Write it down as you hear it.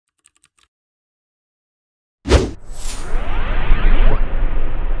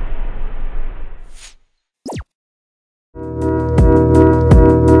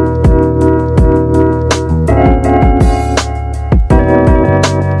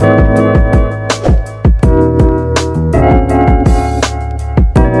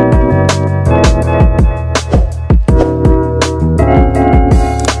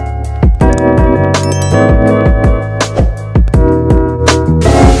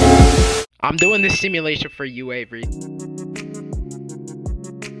I'm doing this simulation for you, Avery.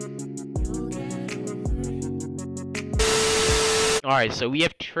 Alright, so we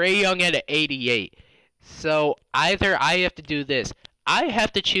have Trae Young at 88. So either I have to do this. I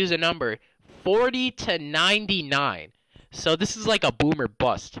have to choose a number 40 to 99. So this is like a boomer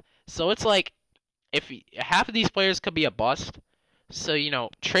bust. So it's like if half of these players could be a bust. So, you know,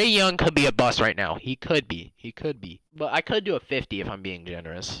 Trae Young could be a bust right now. He could be. But I could do a 50 if I'm being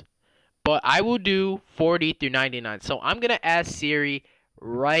generous. But I will do 40 through 99. So I'm going to ask Siri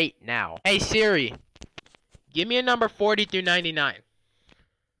right now. Hey, Siri. Give me a number 40 through 99. A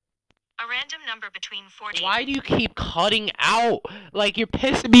random number between 40. Why do you keep cutting out? Like, you're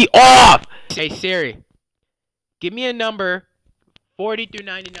pissing me off. Hey, Siri. Give me a number 40 through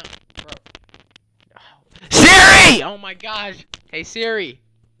 99. Bro. Siri! Oh my gosh. Hey, Siri.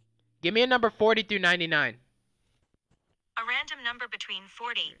 Give me a number 40 through 99. A random number between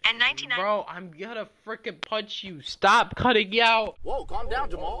 40 and 99. Bro, I'm gonna freaking punch you. Stop cutting out. Whoa, calm down,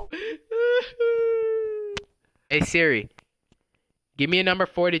 Jamal. Hey, Siri. Give me a number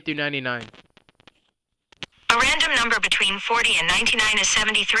 40 through 99. A random number between 40 and 99 is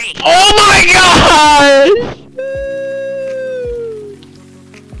 73. Oh my gosh!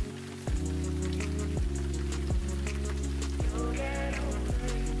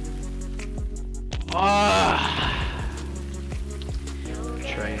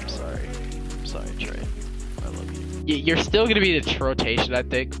 Trey, I'm sorry. I'm sorry, Trey. I love you. You're still gonna be the rotation, I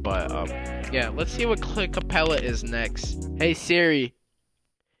think, but yeah, let's see what Capella is next. Hey, Siri.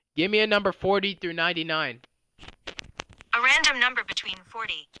 Give me a number 40 through 99. A random number between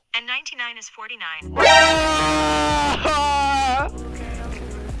 40 and 99 is 49.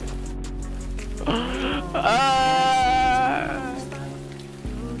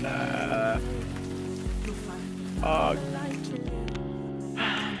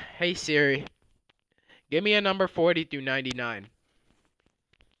 Hey, Siri. Give me a number 40 through 99.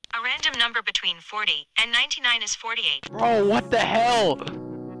 A random number between 40 and 99 is 48. Bro, what the hell?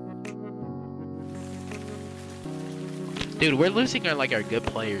 Dude, we're losing our good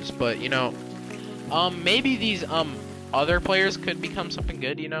players, but you know, maybe these other players could become something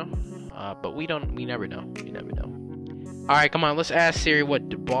good, you know? But we never know. We never know. Alright, come on, let's ask Siri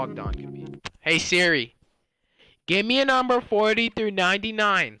what Bogdan can be. Hey, Siri. Give me a number 40 through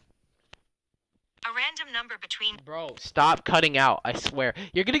 99. A random number between... Bro, stop cutting out, I swear.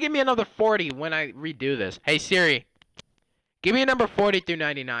 You're gonna give me another 40 when I redo this. Hey, Siri. Give me a number 40 through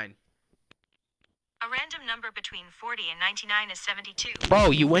 99. A random number between 40 and 99 is 72. Bro,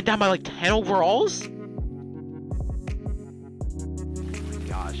 you went down by like 10 overalls?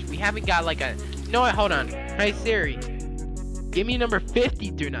 Gosh, we haven't got like a... No, hold on. Hey, Siri. Give me number 50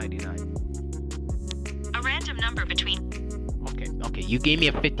 through 99. A random number between... Okay, you gave me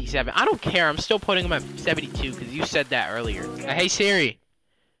a 57. I don't care, I'm still putting him at 72 because you said that earlier. Hey, Siri.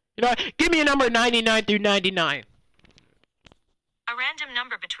 You know what? Give me a number 99 through 99. A random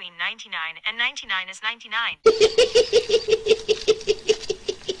number between 99 and 99 is 99.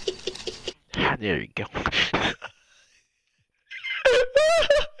 There you go.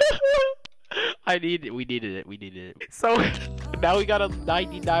 We needed it. So, now we got a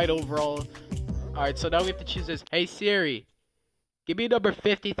 99 overall. Alright, so now we have to choose this. Hey, Siri. Give me number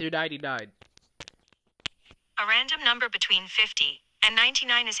 50 through 99. A random number between 50 and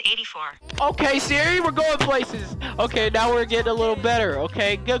 99 is 84. Okay, Siri, we're going places. Okay, now we're getting a little better.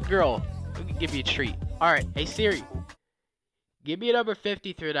 Okay, good girl. We can give you a treat. Alright, hey, Siri. Give me a number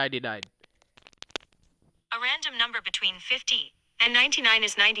 50 through 99. A random number between 50 and 99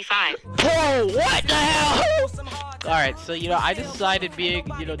 is 95. Whoa, what the hell? Alright, so, you know, I decided doing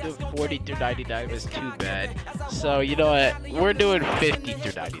 40 through 99 was too bad. So, you know what? We're doing 50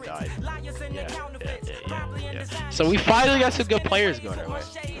 through 99. Yeah. So, we finally got some good players going our way.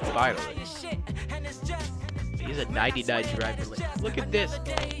 Finally. He's a 99 driver. Look at this.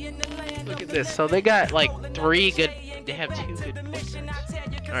 So, they got, like, they have 2 good players.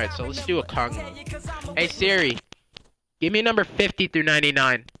 Alright, so let's do a Congo. Hey, Siri. Give me number 50 through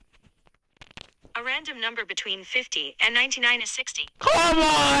 99. A random number between 50 and 99 is 60. Come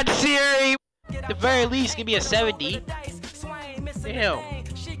on, Siri! At the very least, give me a 70. Damn.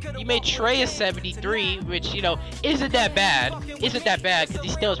 You made Trey a 73, which, you know, isn't that bad. Because he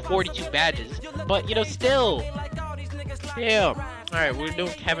still has 42 badges. But, you know, still. Damn. Alright, we're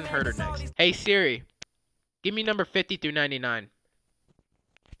doing Kevin Herter next. Hey, Siri. Give me number 50 through 99.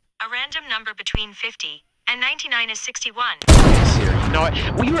 A random number between 50 and 99 is 61. Siri, you know what?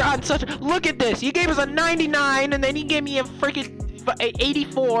 We were on such... Look at this. You gave us a 99, and then he gave me a freaking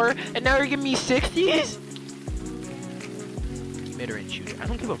 84, and now you're giving me 60s? mid-range shooter. I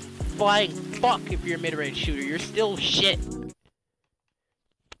don't give a flying fuck if you're a mid-range shooter. You're still shit.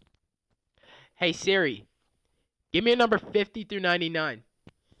 Hey Siri, give me a number 50 through 99.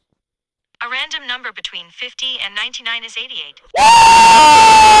 A random number between 50 and 99 is 88.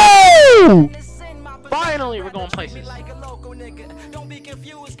 Woo! Finally, we're going places.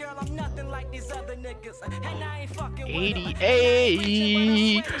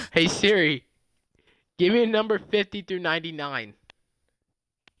 88. Hey Siri, give me a number 50 through 99.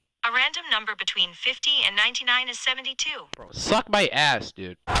 A random number between 50 and 99 is 72. Bro, suck my ass,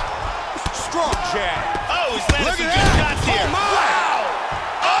 dude. Strong jab. Oh, he's landing some good shots here. Oh, my. Wow!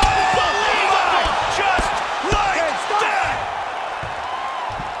 Unbelievable! Just like that!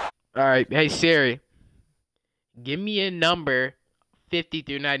 Alright, hey Siri, give me a number 50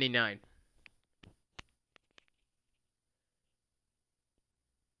 through 99.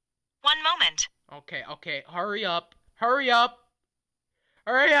 One moment. Okay, hurry up. Hurry up!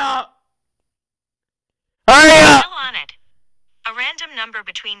 Hurry up! Hurry up! Still on it. A random number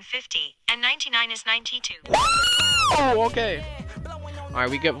between 50 and 99 is 92. Oh, okay. Alright,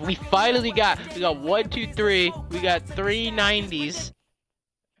 we finally got 1, 2, 3. We got 3 90s.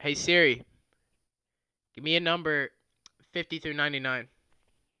 Hey Siri, give me a number 50 through 99.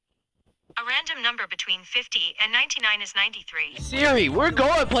 A random number between 50 and 99 is 93. Siri, we're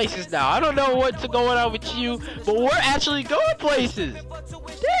going places now. I don't know what's going on with you, but we're actually going places.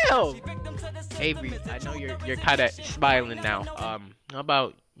 Damn. Avery, I know you're kind of smiling now. How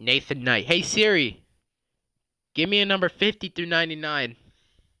about Nathan Knight? Hey Siri, give me a number 50 through 99.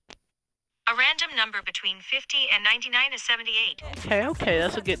 A random number between 50 and 99 is 78. Okay,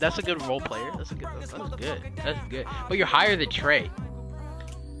 that's a good role player. That's good. But you're higher than Trey.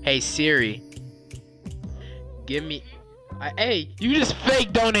 Hey Siri, give me. Hey, you just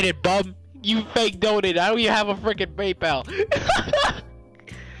fake donated, bum. You fake donated. I don't even have a freaking PayPal.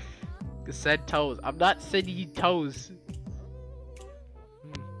 Send toes. I'm not sending you toes.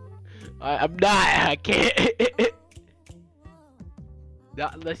 I'm not. I can't.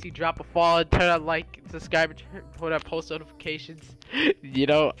 Not unless you drop a follow and turn on like, subscribe, and put on post notifications. You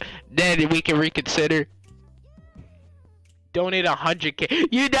know, then we can reconsider. Donate 100K.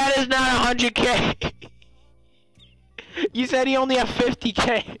 That is not 100K. You said he only have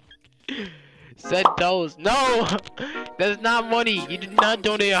 50K. Send those. No, that's not money. You did not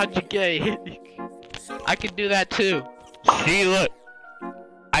donate 100K. I can do that too. See, look.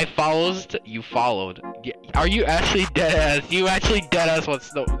 I followed. You followed. Are you actually dead ass? You actually dead ass want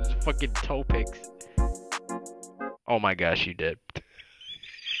fucking toe pics? Oh my gosh, you did.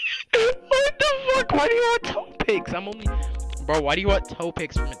 What the fuck? Why do you want toe pics? I'm only. Bro, why do you want toe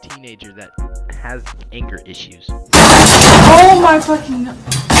pics from a teenager that has anger issues? Oh my fucking.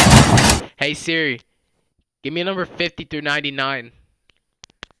 Hey Siri, give me a number 50 through 99.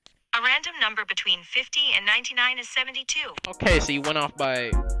 A random number between 50 and 99 is 72. Okay, so you went up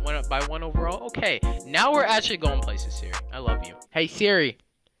by one overall. Okay, now we're actually going places, Siri. I love you. Hey Siri,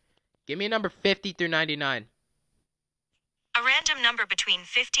 give me a number 50 through 99. A random number between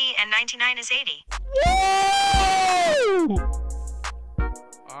 50 and 99 is 80. Woo!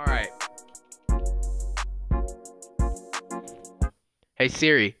 All right. Hey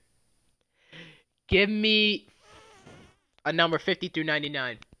Siri, give me a number 50 through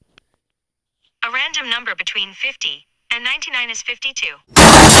 99. A random number between 50 and 99 is 52.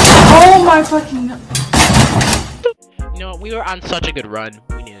 Oh my fucking. You know, we were on such a good run.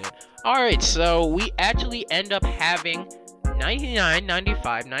 We needed it. Alright, so we actually end up having 99,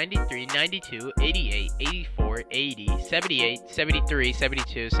 95, 93, 92, 88, 84, 80, 78, 73,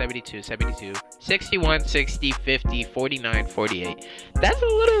 72, 72, 72, 61, 60, 50, 49, 48. That's a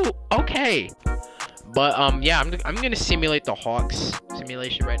little okay. But, yeah, I'm gonna simulate the Hawks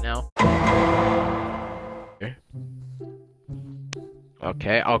simulation right now.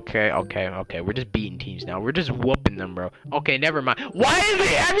 Okay. We're just beating teams now. We're just whooping them, bro. Okay, never mind. Why is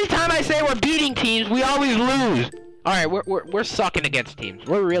it every time I say we're beating teams, we always lose? Alright, we're sucking against teams.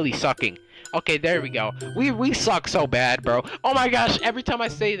 We're really sucking. Okay, there we go. We suck so bad, bro. Oh my gosh, every time I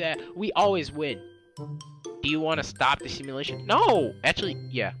say that, we always win. Do you want to stop the simulation? No! Actually,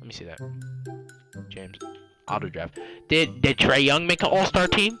 yeah, let me see that. James, auto draft. Did Trae Young make an all-star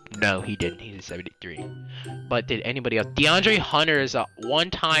team? No, he didn't. He's a 73. But did anybody else? DeAndre Hunter is a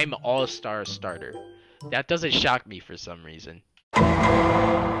one-time all-star starter. That doesn't shock me for some reason.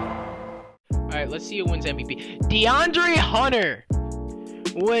 Alright, let's see who wins MVP. DeAndre Hunter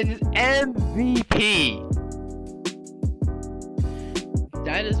wins MVP.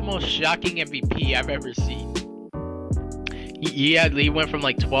 That is the most shocking MVP I've ever seen. He went from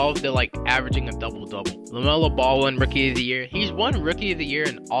like 12 to like averaging a double-double. LaMelo Ball won Rookie of the Year. He's won Rookie of the Year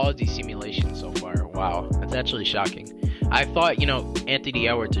in all of these simulations so far. Wow, that's actually shocking. I thought, you know, Anthony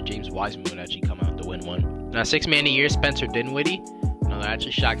Edwards or James Wiseman would actually come out to win one. Now, Sixth Man of the Year, Spencer Dinwiddie. No, that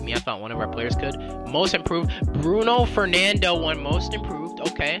actually shocked me. I thought one of our players could. Most Improved, Bruno Fernando won Most Improved.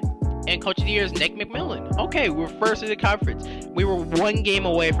 Okay. And Coach of the Year is Nick McMillan. Okay, we're first in the conference. We were 1 game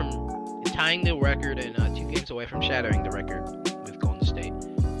away from tying the record and 2 games away from shattering the record with Golden State.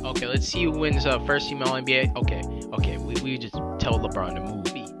 Okay, let's see who wins first team All-NBA. Okay, we just tell LeBron to move.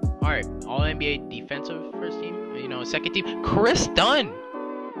 Alright, All-NBA defensive first team. You know, second team. Chris Dunn!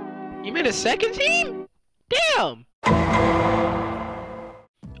 You made a second team? Damn!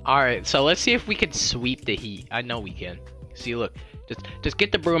 Alright, so let's see if we can sweep the Heat. I know we can. See, look. Just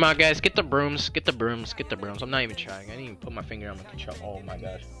get the broom out, guys. Get the brooms. Get the brooms. Get the brooms. I'm not even trying. I didn't even put my finger on my control. Oh my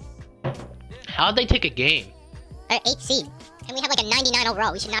gosh. How'd they take a game? They're 8th seed. And we have like a 99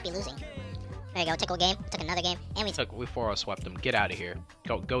 overall. We should not be losing. There you go. Took a game. Took another game. And we took. We 4-0 swept them. Get out of here.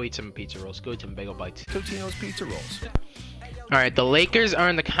 Go eat some pizza rolls. Go eat some bagel bites. Totino's Pizza Rolls. Alright, the Lakers are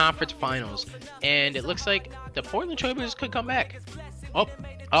in the conference finals. And it looks like the Portland Trailblazers could come back.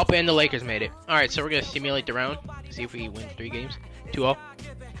 Up, and the Lakers made it. Alright, so we're going to simulate the round. See if we win 3 games. 2-0.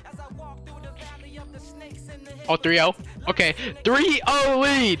 Oh, 3-0. Okay, 3-0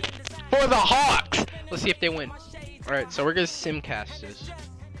 lead for the Hawks. Let's see if they win. Alright, so we're going to simcast this.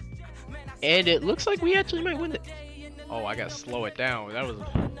 And it looks like we actually might win it. Oh, I got to slow it down. That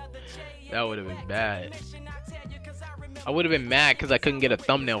would have been bad. I would have been mad because I couldn't get a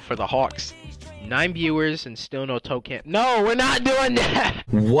thumbnail for the Hawks. 9 viewers and still no toe cam. No, we're not doing that.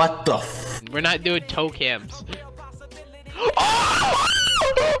 What the We're not doing toe cams. Oh!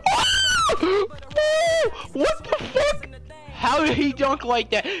 What the fuck? How did he dunk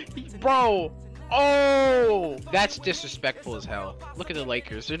like that? Bro. Oh, that's disrespectful as hell. Look at the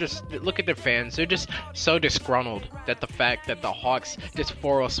Lakers. Look at their fans. They're just so disgruntled that the fact that the Hawks just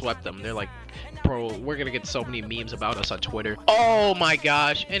 4-0 swept them. They're like, bro, we're gonna get so many memes about us on Twitter. Oh my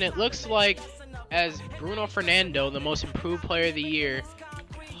gosh. And it looks like as Bruno Fernando, the Most Improved Player of the Year,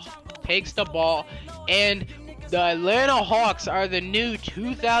 takes the ball, and the Atlanta Hawks are the new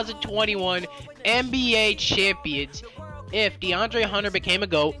 2021 NBA champions. If DeAndre Hunter became a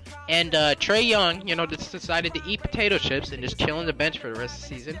GOAT and Trae Young, you know, just decided to eat potato chips and just chill on the bench for the rest of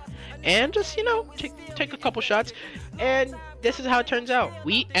the season and just, you know, take a couple shots, and this is how it turns out.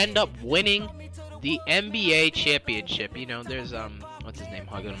 We end up winning the NBA championship. You know, there's what's his name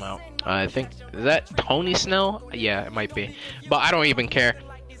hugging him out? I think, is that Tony Snell? Yeah, it might be, but I don't even care.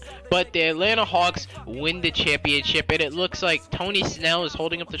 But the Atlanta Hawks win the championship, and it looks like Tony Snell is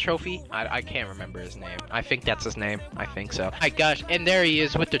holding up the trophy. I can't remember his name. I think that's his name. I think so. My gosh, and there he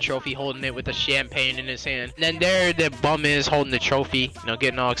is with the trophy, holding it with the champagne in his hand. And then there the bum is holding the trophy, you know,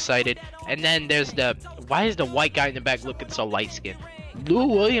 getting all excited. And then there's why is the white guy in the back looking so light-skinned? Lou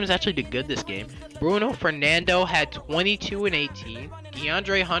Williams actually did good this game. Bruno Fernando had 22 and 18.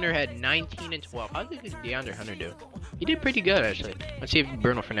 DeAndre Hunter had 19 and 12. How did DeAndre Hunter do? He did pretty good, actually. Let's see if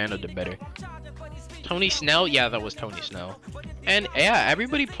Bruno Fernando did better. Tony Snell? Yeah, that was Tony Snell. And yeah,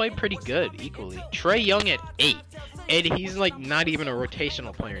 everybody played pretty good, equally. Trae Young at 8. And he's like not even a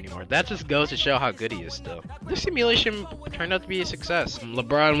rotational player anymore. That just goes to show how good he is still. This simulation turned out to be a success.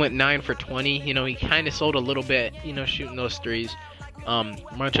 LeBron went 9 for 20. You know, he kind of sold a little bit, you know, shooting those threes.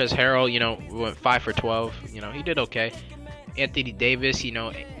 Montrezl Harrell, you know, went 5 for 12. You know, he did okay. Anthony Davis, you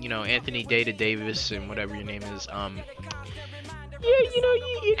know, Anthony Davis and whatever your name is. Yeah, you know,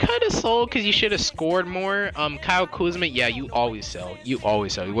 you kind of sold because you should have scored more. Kyle Kuzma, yeah, you always sell. You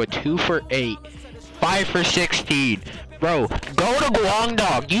went 2 for 8, 5 for 16. Bro, go to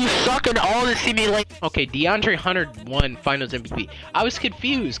Guangdong. You suck in all the simulations. Okay, DeAndre Hunter won Finals MVP. I was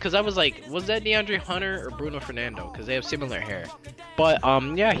confused because I was like, was that DeAndre Hunter or Bruno Fernando? Because they have similar hair. But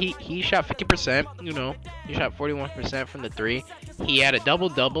yeah, he shot 50%. You know, he shot 41% from the 3. He had a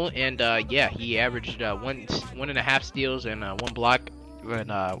double-double, and yeah, he averaged 1.5 steals and 1 block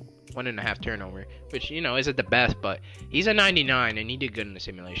and 1.5 turnover, which, you know, isn't the best, but he's a 99 and he did good in the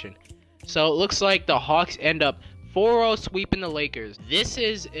simulation. So it looks like the Hawks end up 4-0 sweeping the Lakers. This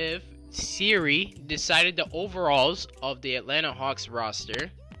is if Siri decided the overalls of the Atlanta Hawks roster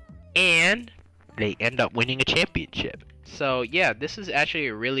and they end up winning a championship. So yeah, this is actually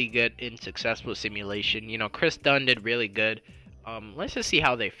a really good and successful simulation. You know, Chris Dunn did really good. Let's just see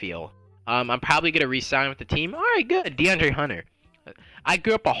how they feel. I'm probably gonna re-sign with the team. Alright, good. DeAndre Hunter. I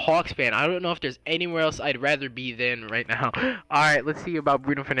grew up a Hawks fan. I don't know if there's anywhere else I'd rather be than right now. Alright, let's see about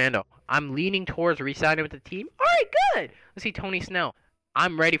Bruno Fernando. I'm leaning towards re-signing with the team. Alright, good. Let's see Tony Snell.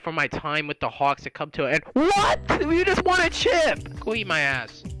 I'm ready for my time with the Hawks to come to an end. What? You just want a chip? Go eat my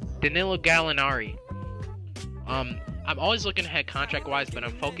ass. Danilo Gallinari. I'm always looking ahead contract-wise, but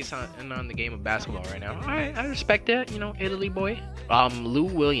I'm focused on the game of basketball right now. I respect that, you know, Italy boy. Lou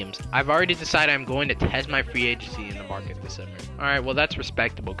Williams. I've already decided I'm going to test my free agency in the market this summer. Alright, well, that's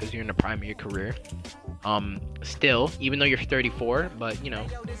respectable because you're in the prime of your career. Still, even though you're 34, but, you know,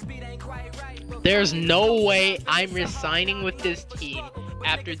 there's no way I'm resigning with this team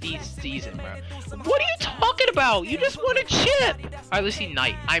after this season, bro. What are you talking about? You just want a chip. Alright, let's see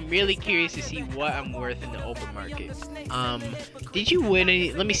Knight. I'm really curious to see what I'm worth in the open market. Did you win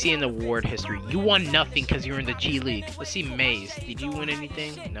any? Let me see in the award history. You won nothing because you're in the G League. Let's see Mays. Did you win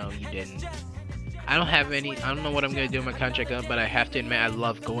anything? No, you didn't. I don't have any. I don't know what I'm gonna do in my contract, but I have to admit I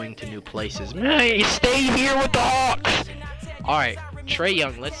love going to new places. Man, stay here with the Hawks. All right, Trae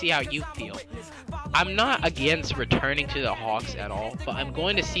Young. Let's see how you feel. I'm not against returning to the Hawks at all, but I'm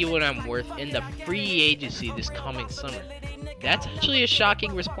going to see what I'm worth in the free agency this coming summer. That's actually a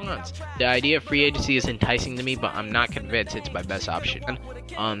shocking response. The idea of free agency is enticing to me, but I'm not convinced it's my best option.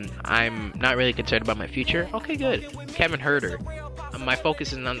 I'm not really concerned about my future. Okay, good. Kevin Huerter. My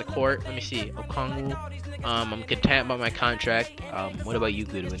focus is on the court. Let me see. Okongwu. I'm content about my contract. What about you,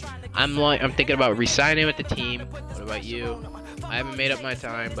 Goodwin? I'm thinking about resigning with the team. What about you? I haven't made up my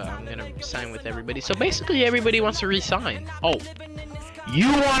time, but I'm gonna resign with everybody. So basically, everybody wants to resign. Oh,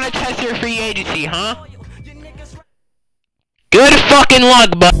 you want to test your free agency, huh? Good fucking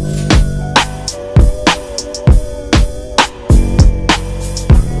luck, bud.